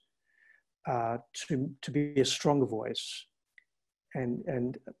nations to be a stronger voice.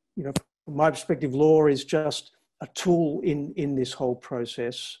 And from my perspective, law is just a tool in this whole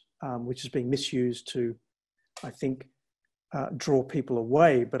process, which is being misused to, I think, draw people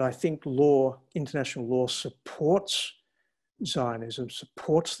away. But I think law, international law, supports Zionism,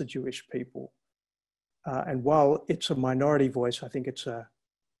 supports the Jewish people. And while it's a minority voice, I think it's a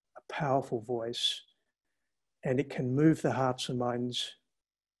powerful voice, and it can move the hearts and minds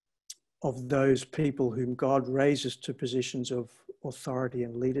of those people whom God raises to positions of authority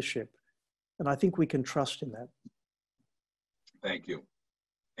and leadership. And I think we can trust in that. Thank you.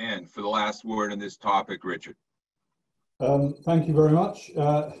 And for the last word on this topic, Richard. Thank you very much.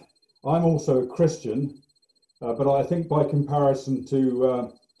 I'm also a Christian, but I think by comparison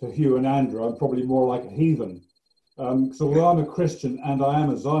to Hugh and Andrew, I'm probably more like a heathen. So although I'm a Christian and I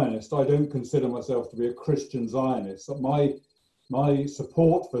am a Zionist, I don't consider myself to be a Christian Zionist. My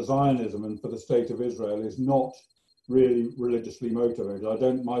support for Zionism and for the state of Israel is not really religiously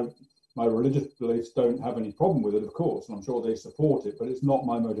motivated. My religious beliefs don't have any problem with it, of course, and I'm sure they support it, but it's not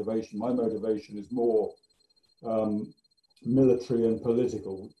my motivation. My motivation is more military and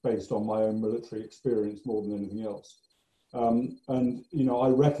political, based on my own military experience more than anything else. And, you know, I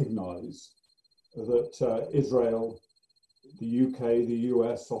recognize that Israel, the UK, the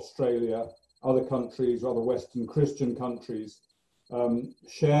US, Australia, other countries, other Western Christian countries,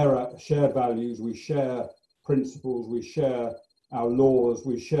 share values, we share principles, we share our laws,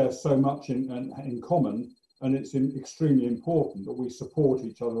 we share so much in common, and it's extremely important that we support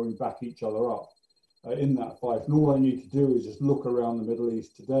each other and back each other up in that fight. And all I need to do is just look around the Middle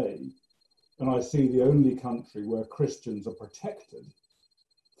East today, and I see the only country where Christians are protected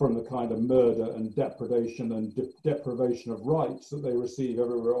from the kind of murder and depredation and deprivation of rights that they receive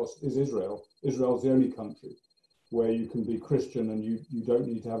everywhere else is Israel. Israel's the only country where you can be Christian and you don't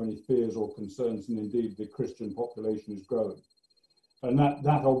need to have any fears or concerns, and indeed the Christian population is growing. And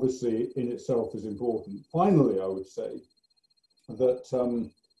that obviously in itself is important. Finally, I would say that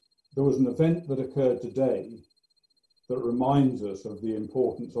there was an event that occurred today that reminds us of the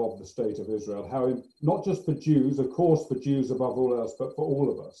importance of the state of Israel, how not just for Jews, of course for Jews above all else, but for all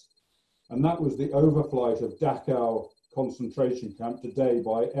of us. And that was the overflight of Dachau concentration camp today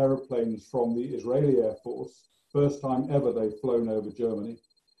by aeroplanes from the Israeli Air Force, first time ever they've flown over Germany,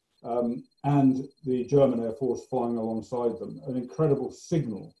 and the German Air Force flying alongside them. An incredible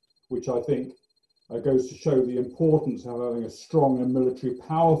signal, which I think goes to show the importance of having a strong and military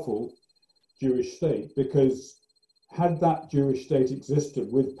powerful Jewish state, because had that Jewish state existed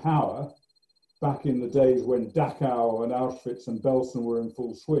with power back in the days when Dachau and Auschwitz and Belsen were in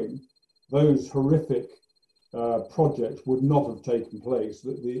full swing, those horrific projects would not have taken place.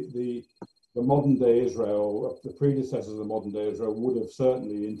 The modern day Israel, the predecessors of the modern day Israel, would have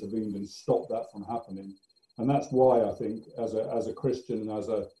certainly intervened and stopped that from happening. And that's why I think as a Christian and I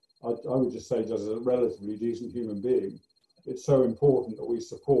would just say as a relatively decent human being, it's so important that we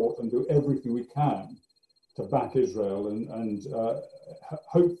support and do everything we can to back Israel and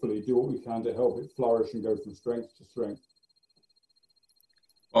hopefully do what we can to help it flourish and go from strength to strength.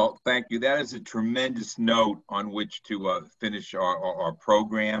 Well, thank you. That is a tremendous note on which to finish our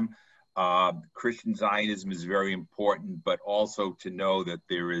program. Christian Zionism is very important, but also to know that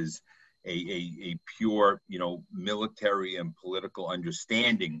there is a pure, military and political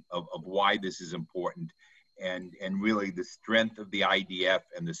understanding of why this is important. And really the strength of the IDF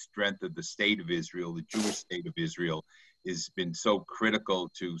and the strength of the state of Israel, the Jewish state of Israel, has been so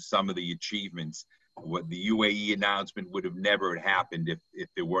critical to some of the achievements. What the UAE announcement would have never happened if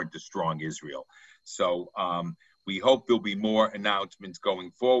there weren't a strong Israel. So we hope there'll be more announcements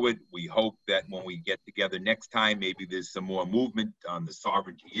going forward. We hope that when we get together next time, maybe there's some more movement on the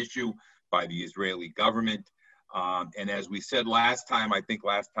sovereignty issue by the Israeli government. And as we said last time, I think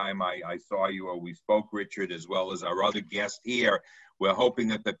last time I saw you or we spoke, Richard, as well as our other guest here, we're hoping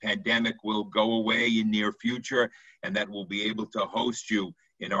that the pandemic will go away in near future and that we'll be able to host you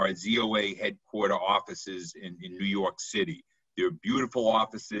in our ZOA headquarter offices in New York City. They're beautiful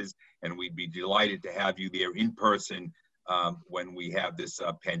offices, and we'd be delighted to have you there in person when we have this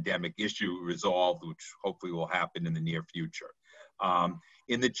pandemic issue resolved, which hopefully will happen in the near future.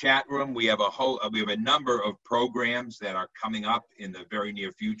 In the chat room, we have a number of programs that are coming up in the very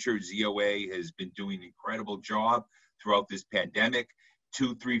near future. ZOA has been doing an incredible job throughout this pandemic,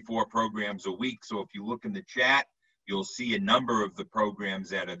 2, 3, 4 programs a week. So if you look in the chat, you'll see a number of the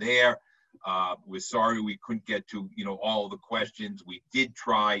programs that are there. We're sorry we couldn't get to all of the questions. We did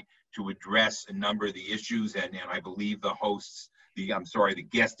try to address a number of the issues, and I believe the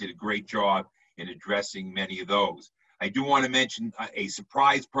guest did a great job in addressing many of those. I do want to mention a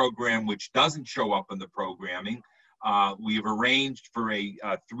surprise program which doesn't show up in the programming. We have arranged for a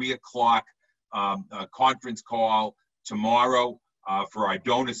 3 o'clock conference call tomorrow for our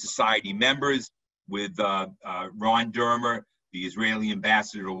Donor Society members with Ron Dermer, the Israeli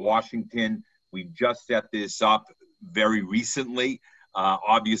ambassador to Washington. We just set this up very recently,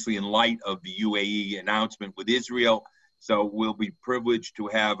 obviously in light of the UAE announcement with Israel. So we'll be privileged to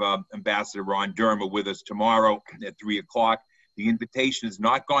have Ambassador Ron Dermer with us tomorrow at 3 o'clock. The invitation has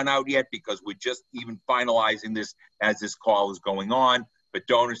not gone out yet because we're just even finalizing this as this call is going on, but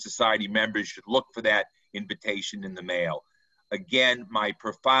Donor Society members should look for that invitation in the mail. Again, my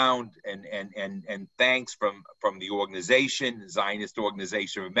profound and thanks from the organization, Zionist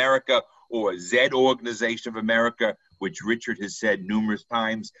Organization of America, or Z Organization of America, which Richard has said numerous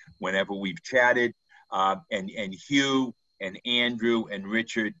times whenever we've chatted, and Hugh and Andrew and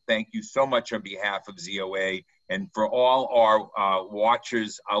Richard, thank you so much on behalf of ZOA, and for all our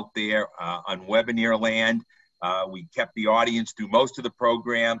watchers out there on webinar land. We kept the audience through most of the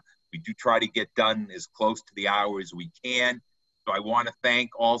program. We do try to get done as close to the hour as we can. So I want to thank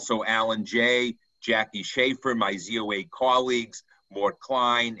also Alan J., Jackie Schaefer, my ZOA colleagues, Mort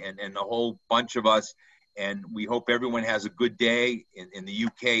Klein, and a whole bunch of us. And we hope everyone has a good day. In the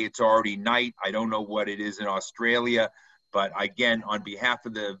UK, it's already night. I don't know what it is in Australia. But again, on behalf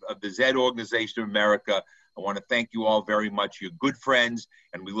of the Z Organization of America, I want to thank you all very much. You're good friends,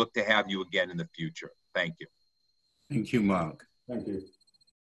 and we look to have you again in the future. Thank you. Thank you, Mark. Thank you.